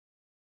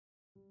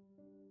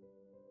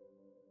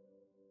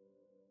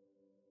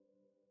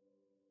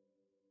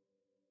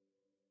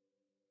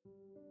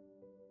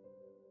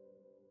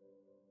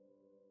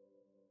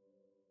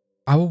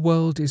Our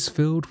world is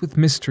filled with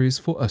mysteries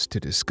for us to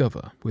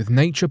discover, with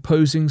nature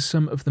posing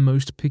some of the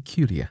most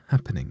peculiar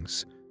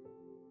happenings.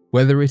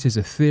 Whether it is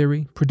a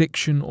theory,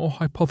 prediction, or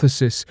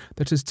hypothesis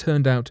that has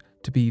turned out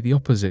to be the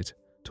opposite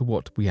to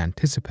what we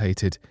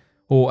anticipated,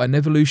 or an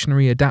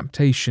evolutionary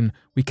adaptation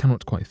we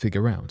cannot quite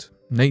figure out,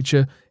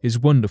 nature is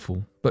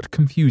wonderful but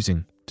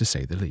confusing to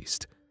say the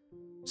least.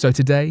 So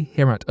today,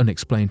 here at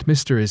Unexplained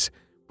Mysteries,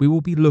 we will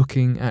be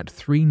looking at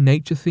 3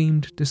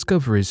 nature-themed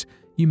discoveries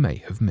you may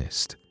have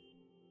missed.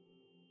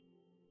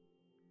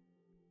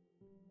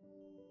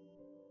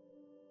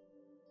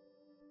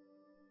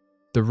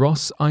 The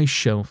Ross Ice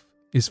Shelf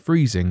is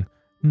freezing,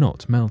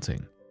 not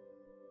melting.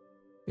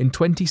 In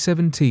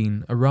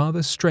 2017, a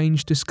rather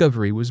strange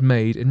discovery was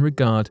made in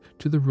regard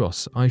to the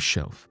Ross Ice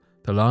Shelf,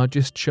 the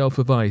largest shelf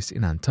of ice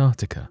in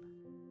Antarctica.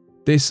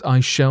 This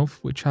ice shelf,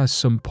 which has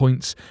some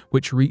points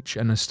which reach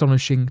an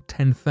astonishing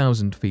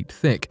 10,000 feet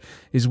thick,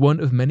 is one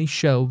of many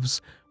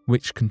shelves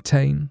which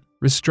contain,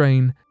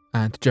 restrain,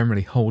 and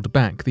generally hold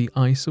back the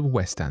ice of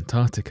West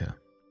Antarctica.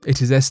 It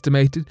is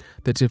estimated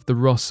that if the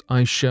Ross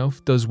Ice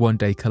Shelf does one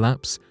day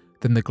collapse,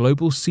 then the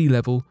global sea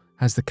level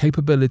has the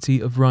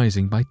capability of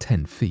rising by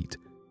 10 feet.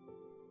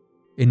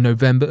 In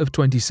November of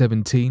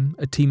 2017,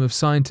 a team of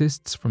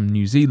scientists from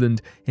New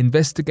Zealand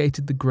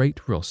investigated the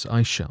Great Ross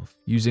Ice Shelf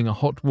using a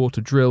hot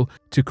water drill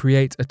to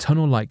create a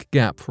tunnel-like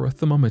gap for a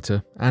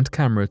thermometer and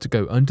camera to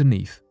go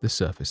underneath the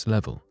surface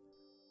level.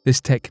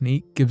 This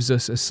technique gives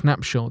us a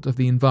snapshot of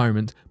the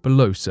environment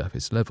below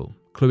surface level,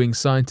 cluing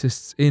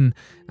scientists in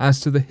as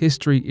to the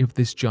history of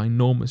this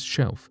ginormous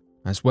shelf,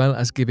 as well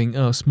as giving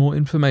us more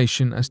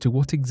information as to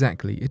what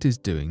exactly it is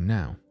doing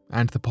now,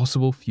 and the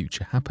possible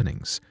future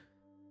happenings.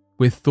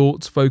 With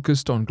thoughts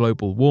focused on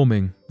global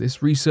warming,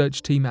 this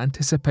research team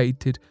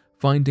anticipated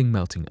finding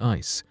melting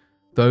ice,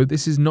 though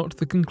this is not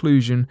the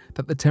conclusion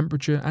that the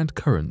temperature and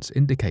currents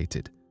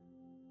indicated.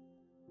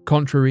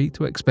 Contrary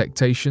to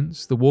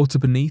expectations, the water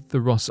beneath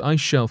the Ross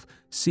Ice Shelf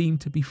seemed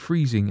to be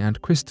freezing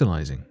and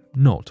crystallizing,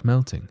 not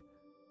melting.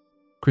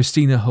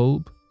 Christina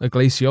Hulb, a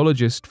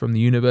glaciologist from the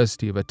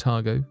University of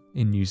Otago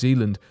in New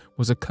Zealand,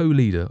 was a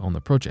co-leader on the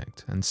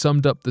project and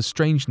summed up the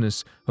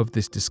strangeness of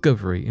this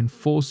discovery in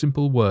 4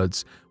 simple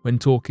words when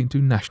talking to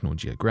National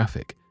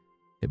Geographic.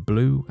 It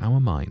blew our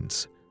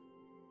minds.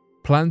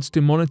 Plans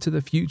to monitor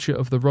the future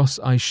of the Ross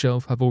Ice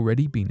Shelf have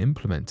already been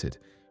implemented,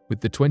 with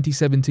the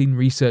 2017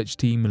 research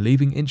team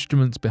leaving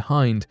instruments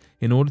behind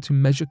in order to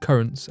measure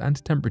currents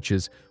and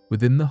temperatures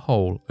within the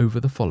hole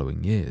over the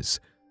following years.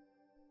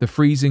 The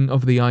freezing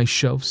of the ice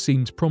shelf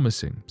seems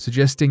promising,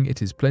 suggesting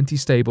it is plenty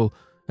stable,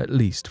 at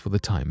least for the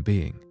time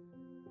being.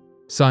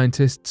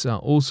 Scientists are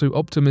also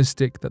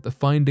optimistic that the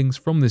findings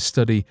from this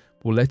study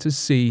will let us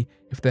see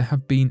if there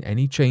have been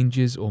any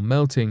changes or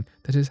melting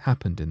that has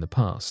happened in the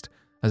past,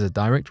 as a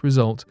direct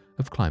result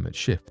of climate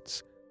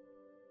shifts.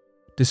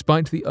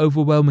 Despite the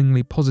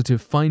overwhelmingly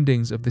positive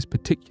findings of this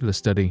particular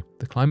study,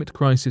 the climate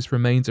crisis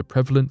remains a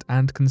prevalent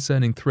and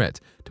concerning threat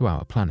to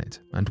our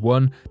planet, and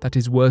one that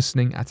is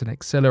worsening at an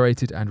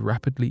accelerated and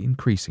rapidly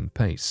increasing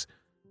pace.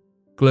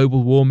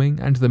 Global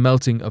warming and the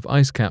melting of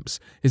ice caps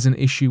is an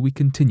issue we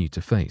continue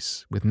to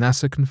face, with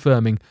NASA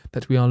confirming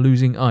that we are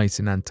losing ice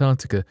in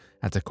Antarctica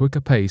at a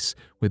quicker pace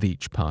with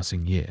each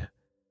passing year.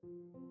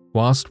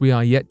 Whilst we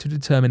are yet to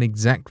determine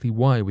exactly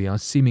why we are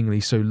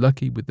seemingly so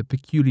lucky with the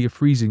peculiar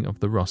freezing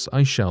of the Ross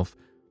Ice Shelf,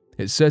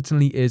 it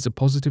certainly is a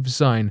positive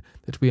sign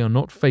that we are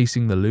not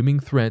facing the looming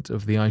threat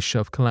of the ice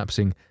shelf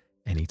collapsing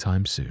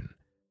anytime soon.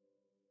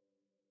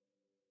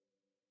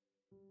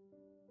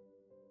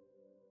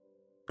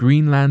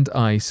 Greenland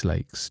ice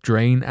lakes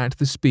drain at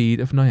the speed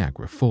of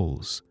Niagara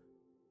Falls.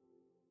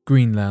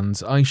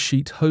 Greenland's ice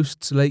sheet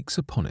hosts lakes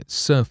upon its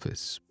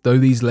surface, though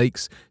these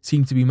lakes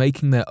seem to be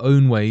making their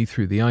own way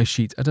through the ice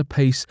sheet at a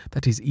pace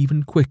that is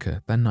even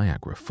quicker than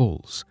Niagara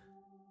Falls.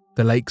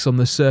 The lakes on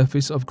the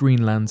surface of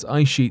Greenland's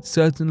ice sheet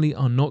certainly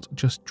are not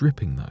just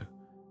dripping though.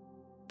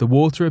 The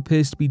water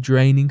appears to be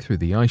draining through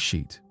the ice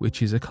sheet,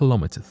 which is a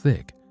kilometer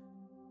thick.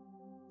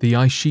 The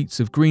ice sheets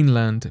of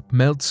Greenland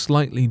melt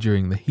slightly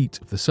during the heat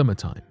of the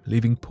summertime,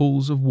 leaving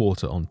pools of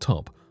water on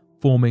top,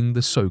 forming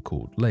the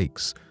so-called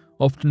lakes,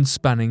 often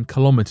spanning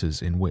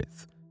kilometers in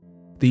width.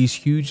 These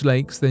huge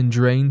lakes then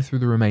drain through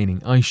the remaining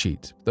ice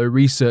sheet, though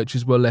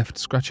researchers were left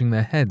scratching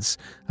their heads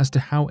as to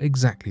how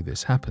exactly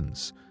this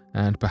happens,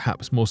 and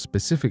perhaps more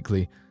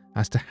specifically,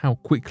 as to how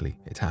quickly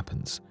it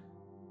happens.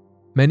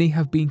 Many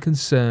have been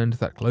concerned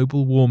that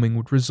global warming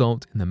would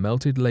result in the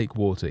melted lake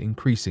water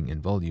increasing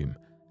in volume,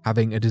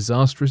 having a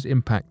disastrous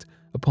impact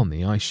upon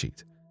the ice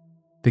sheet.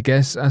 The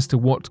guess as to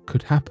what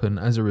could happen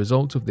as a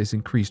result of this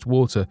increased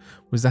water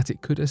was that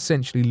it could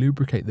essentially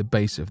lubricate the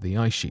base of the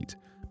ice sheet,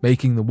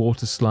 making the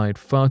water slide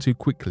far too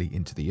quickly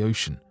into the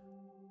ocean.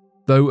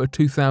 Though a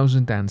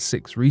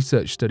 2006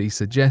 research study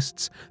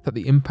suggests that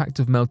the impact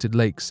of melted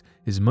lakes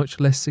is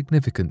much less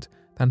significant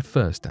than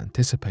first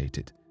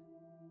anticipated.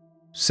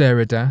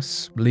 Sarah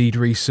Das, lead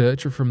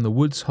researcher from the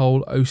Woods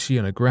Hole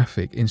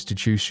Oceanographic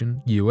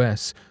Institution,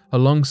 US,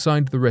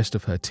 alongside the rest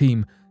of her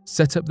team,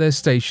 set up their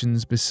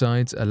stations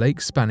beside a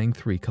lake spanning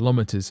 3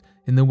 kilometers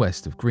in the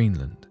west of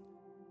Greenland.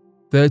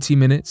 30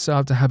 minutes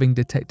after having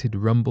detected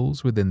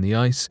rumbles within the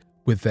ice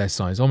with their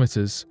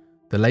seismometers,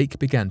 the lake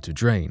began to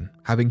drain,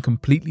 having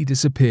completely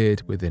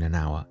disappeared within an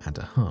hour and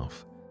a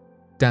half.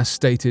 Das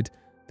stated,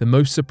 "The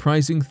most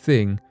surprising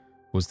thing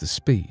was the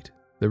speed.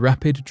 The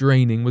rapid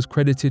draining was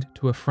credited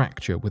to a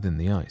fracture within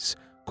the ice,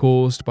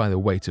 caused by the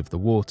weight of the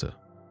water,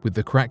 with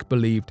the crack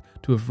believed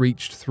to have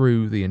reached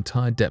through the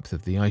entire depth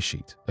of the ice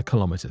sheet, a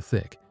kilometer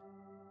thick."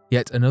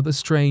 Yet another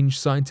strange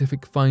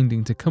scientific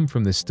finding to come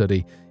from this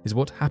study is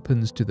what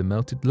happens to the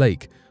melted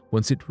lake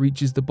once it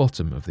reaches the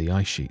bottom of the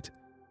ice sheet.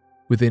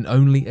 Within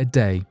only a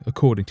day,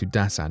 according to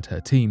Das and her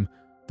team,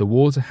 the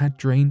water had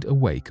drained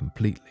away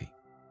completely.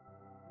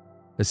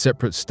 A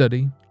separate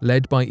study,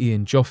 led by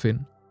Ian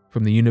Joffin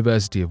from the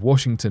University of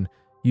Washington,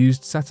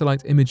 used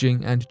satellite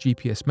imaging and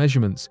GPS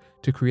measurements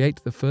to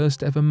create the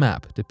first ever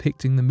map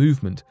depicting the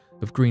movement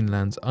of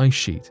Greenland's ice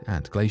sheet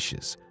and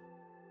glaciers.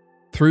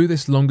 Through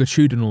this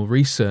longitudinal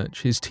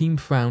research, his team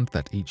found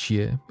that each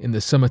year, in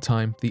the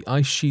summertime, the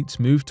ice sheets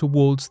move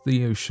towards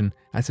the ocean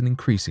at an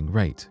increasing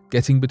rate,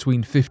 getting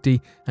between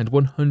 50 and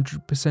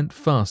 100%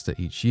 faster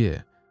each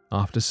year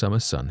after summer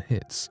sun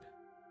hits.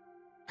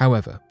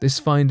 However, this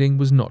finding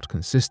was not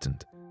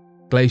consistent.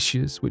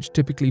 Glaciers, which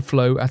typically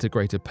flow at a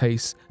greater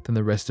pace than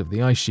the rest of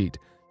the ice sheet,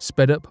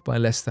 sped up by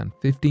less than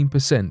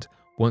 15%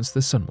 once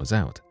the sun was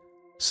out,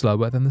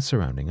 slower than the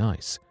surrounding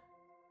ice.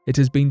 It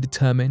has been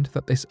determined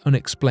that this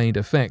unexplained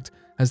effect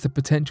has the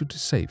potential to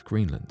save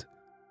Greenland.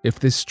 If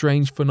this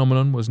strange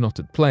phenomenon was not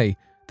at play,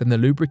 then the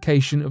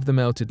lubrication of the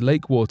melted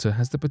lake water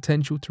has the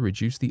potential to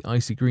reduce the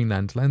icy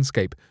Greenland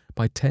landscape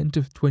by 10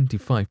 to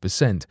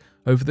 25%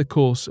 over the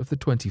course of the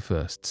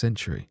 21st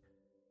century.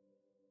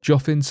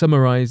 Joffin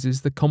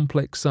summarizes the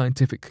complex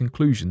scientific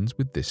conclusions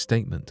with this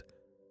statement.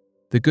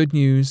 The good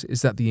news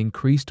is that the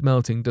increased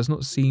melting does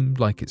not seem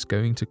like it's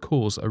going to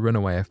cause a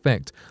runaway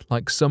effect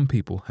like some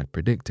people had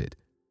predicted.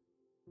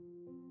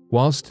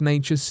 Whilst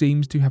nature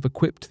seems to have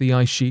equipped the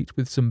ice sheet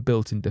with some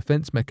built-in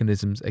defense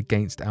mechanisms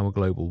against our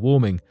global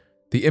warming,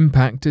 the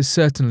impact is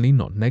certainly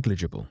not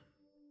negligible.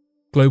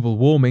 Global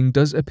warming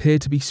does appear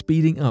to be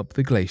speeding up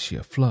the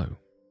glacier flow.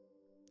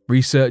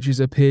 Researchers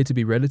appear to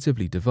be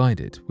relatively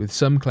divided, with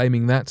some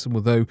claiming that,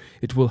 although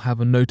it will have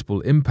a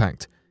notable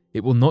impact,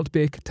 it will not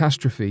be a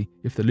catastrophe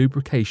if the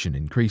lubrication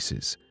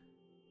increases.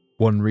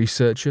 One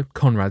researcher,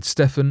 Conrad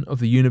Stephan of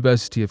the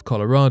University of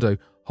Colorado,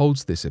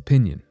 holds this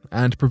opinion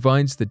and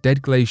provides the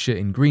dead glacier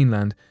in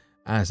Greenland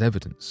as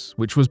evidence,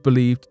 which was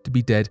believed to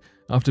be dead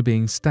after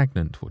being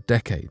stagnant for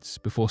decades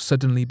before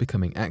suddenly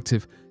becoming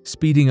active,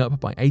 speeding up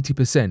by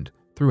 80%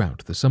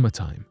 throughout the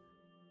summertime.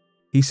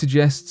 He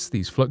suggests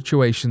these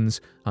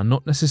fluctuations are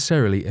not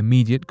necessarily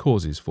immediate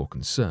causes for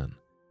concern.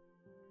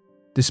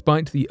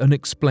 Despite the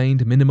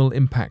unexplained minimal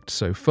impact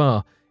so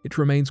far, it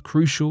remains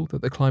crucial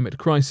that the climate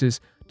crisis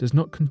does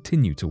not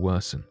continue to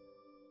worsen.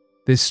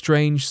 This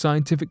strange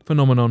scientific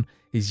phenomenon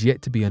is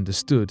yet to be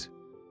understood,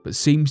 but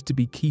seems to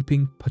be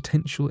keeping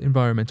potential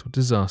environmental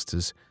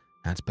disasters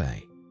at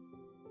bay.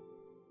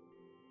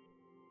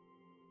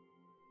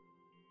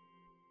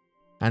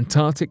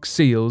 Antarctic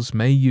seals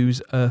may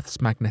use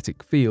Earth's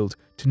magnetic field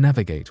to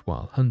navigate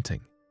while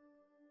hunting.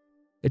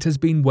 It has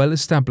been well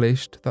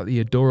established that the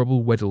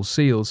adorable Weddell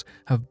seals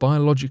have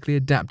biologically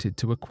adapted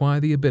to acquire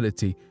the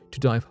ability to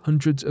dive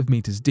hundreds of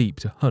meters deep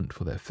to hunt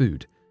for their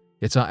food,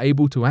 yet are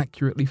able to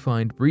accurately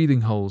find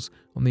breathing holes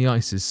on the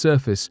ice's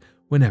surface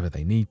whenever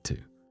they need to.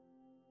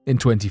 In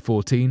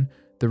 2014,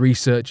 the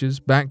researchers,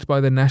 backed by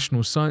the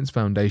National Science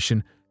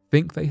Foundation,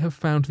 think they have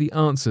found the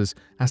answers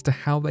as to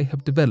how they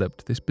have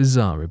developed this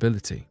bizarre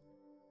ability: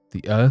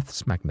 the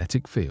Earth's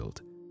magnetic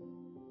field.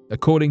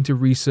 According to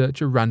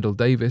researcher Randall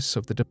Davis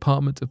of the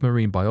Department of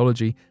Marine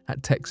Biology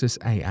at Texas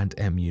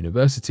A&M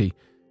University,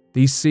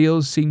 these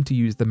seals seem to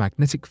use the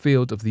magnetic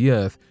field of the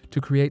Earth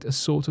to create a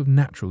sort of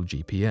natural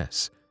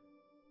GPS.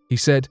 He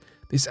said,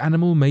 "This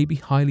animal may be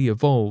highly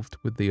evolved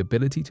with the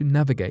ability to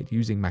navigate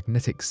using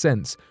magnetic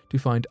sense to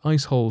find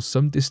ice holes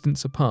some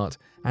distance apart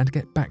and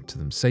get back to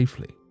them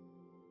safely."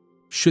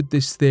 Should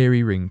this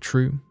theory ring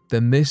true,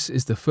 then this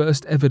is the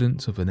first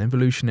evidence of an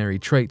evolutionary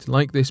trait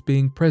like this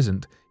being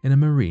present in a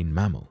marine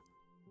mammal.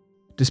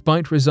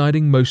 Despite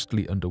residing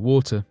mostly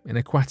underwater in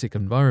aquatic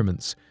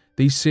environments,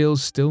 these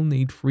seals still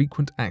need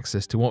frequent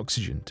access to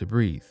oxygen to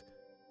breathe.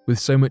 With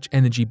so much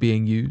energy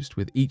being used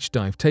with each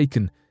dive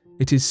taken,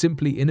 it is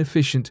simply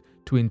inefficient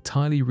to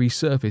entirely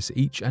resurface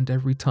each and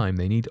every time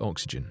they need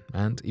oxygen,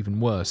 and even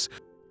worse,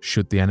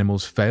 should the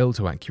animals fail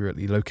to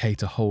accurately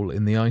locate a hole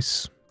in the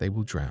ice, they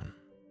will drown.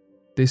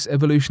 This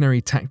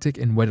evolutionary tactic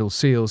in Weddell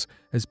seals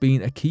has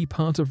been a key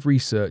part of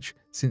research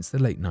since the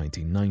late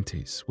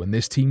 1990s, when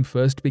this team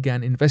first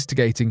began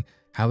investigating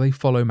how they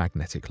follow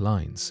magnetic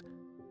lines.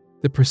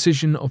 The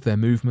precision of their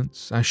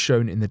movements, as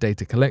shown in the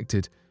data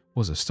collected,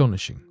 was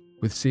astonishing,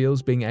 with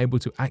seals being able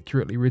to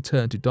accurately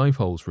return to dive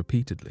holes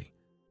repeatedly.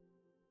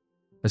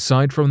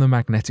 Aside from the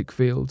magnetic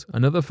field,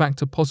 another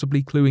factor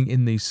possibly cluing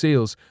in these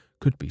seals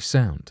could be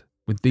sound,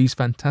 with these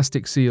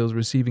fantastic seals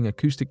receiving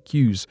acoustic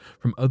cues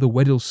from other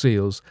Weddell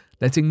seals,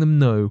 letting them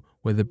know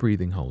where the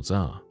breathing holes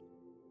are.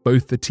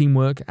 Both the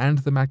teamwork and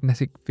the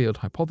magnetic field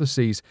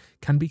hypotheses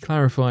can be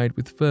clarified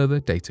with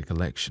further data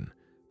collection,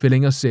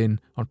 filling us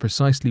in on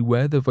precisely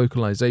where the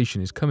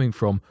vocalization is coming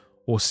from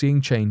or seeing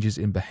changes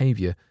in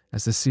behavior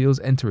as the seals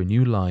enter a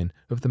new line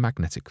of the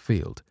magnetic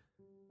field.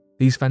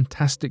 These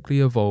fantastically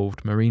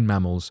evolved marine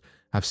mammals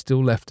have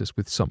still left us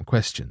with some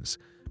questions,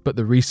 but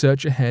the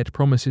research ahead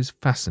promises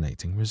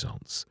fascinating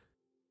results.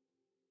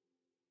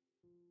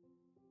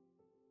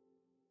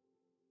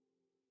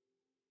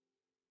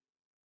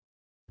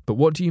 But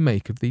what do you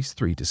make of these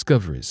 3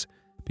 discoveries?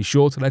 Be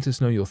sure to let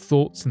us know your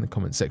thoughts in the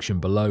comment section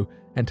below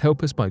and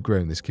help us by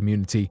growing this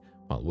community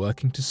while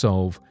working to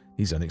solve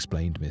these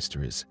unexplained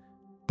mysteries.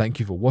 Thank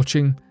you for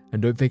watching,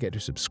 and don't forget to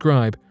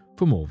subscribe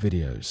for more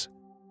videos.